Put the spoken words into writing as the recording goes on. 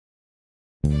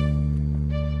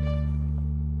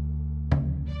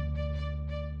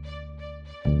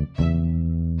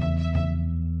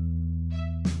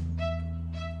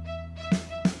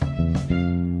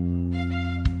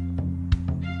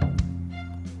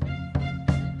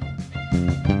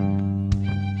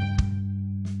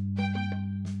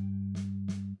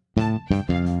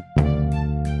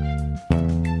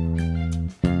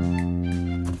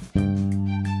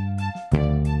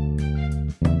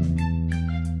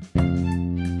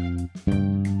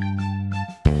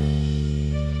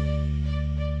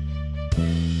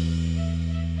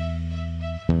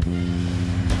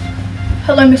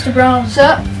Hello, Mr. Brown.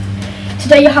 Sir?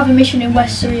 Today you have a mission in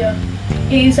West Syria.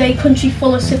 It is a country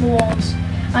full of civil wars,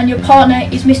 and your partner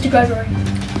is Mr. Gregory.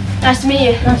 Nice to meet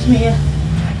you. Nice to meet you.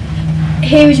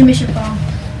 Here is your mission plan.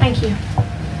 Thank you.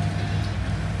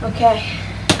 Okay.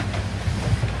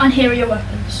 And here are your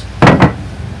weapons.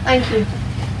 Thank you.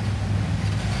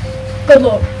 Good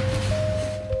luck.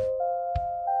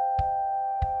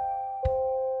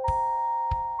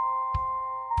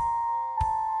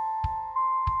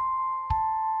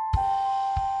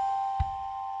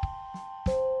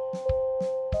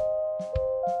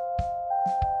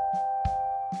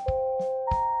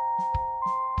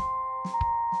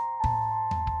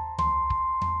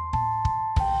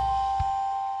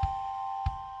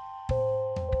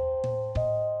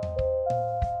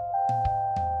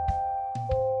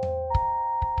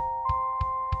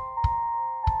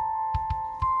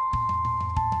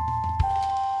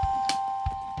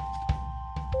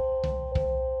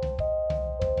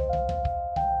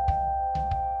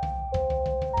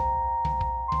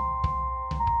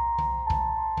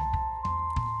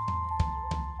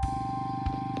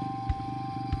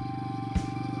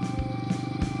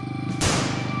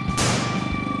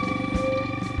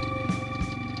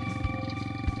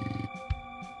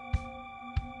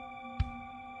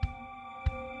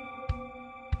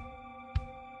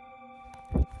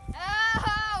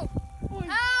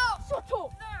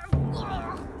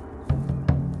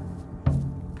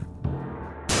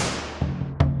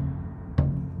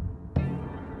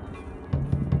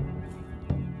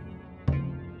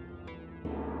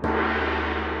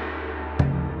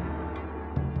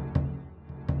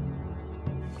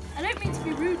 I don't mean to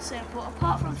be rude, sir, but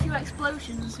apart from a few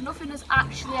explosions, nothing has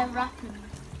actually ever happened.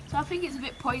 So I think it's a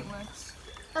bit pointless.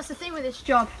 That's the thing with this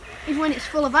job. Even when it's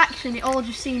full of action, it all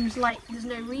just seems like there's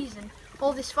no reason.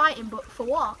 All this fighting, but for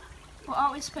what? But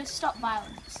aren't we supposed to stop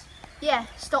violence? Yeah,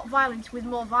 stop violence with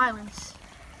more violence.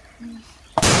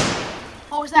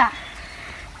 What was that?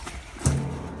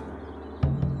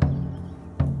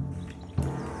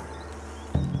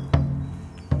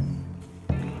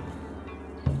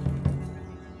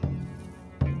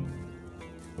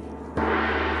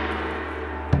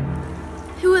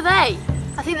 Who are they?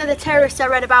 I think they're the terrorists I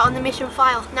read about on the mission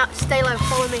file. Now, stay low,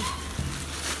 follow me.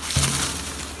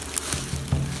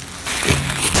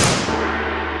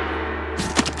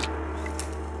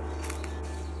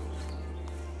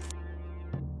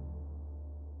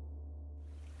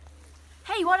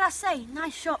 Hey, what did I say?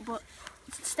 Nice shot, but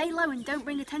stay low and don't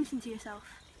bring attention to yourself.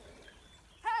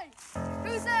 Hey!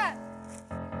 Who's there?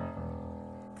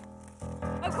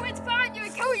 I'm coming to find you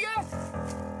and kill you!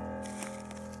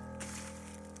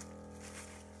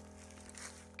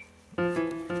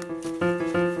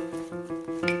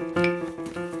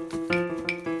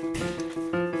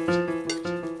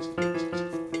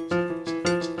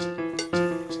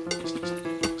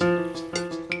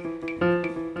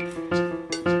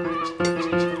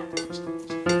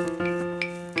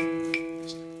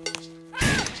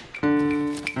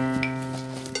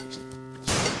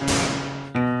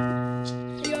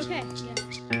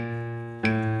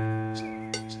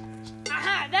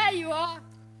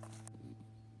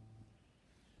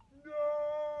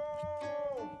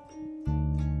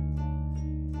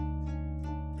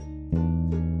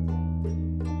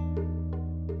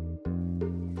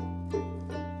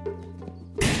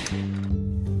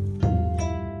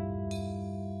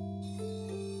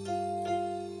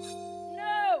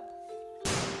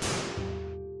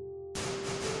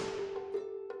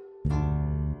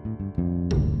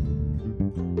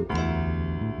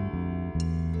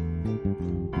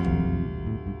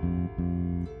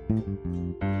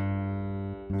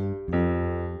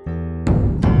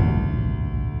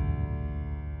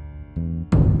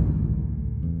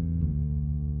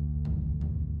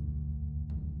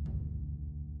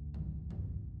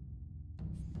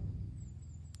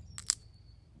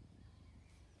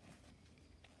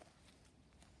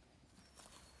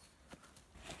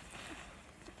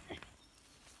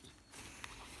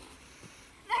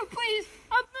 Please,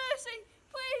 have mercy.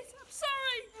 Please, I'm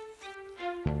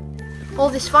sorry. All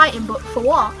this fighting, but for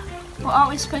what? But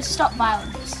aren't we supposed to stop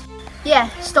violence? Yeah,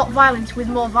 stop violence with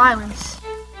more violence.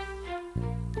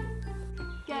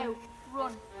 Go,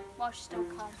 run, while you still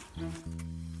can.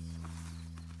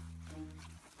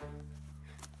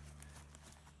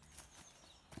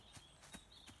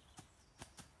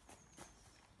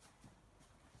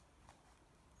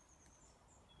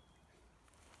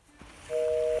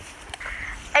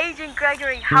 Agent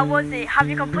Gregory, how was it? Have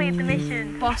you completed the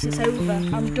mission? Boss, it's over.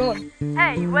 I'm done.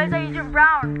 Hey, where's Agent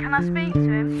Brown? Can I speak to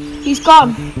him? He's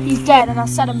gone. He's dead, and I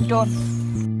said I'm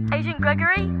done. Agent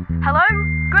Gregory? Hello?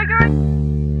 Gregory?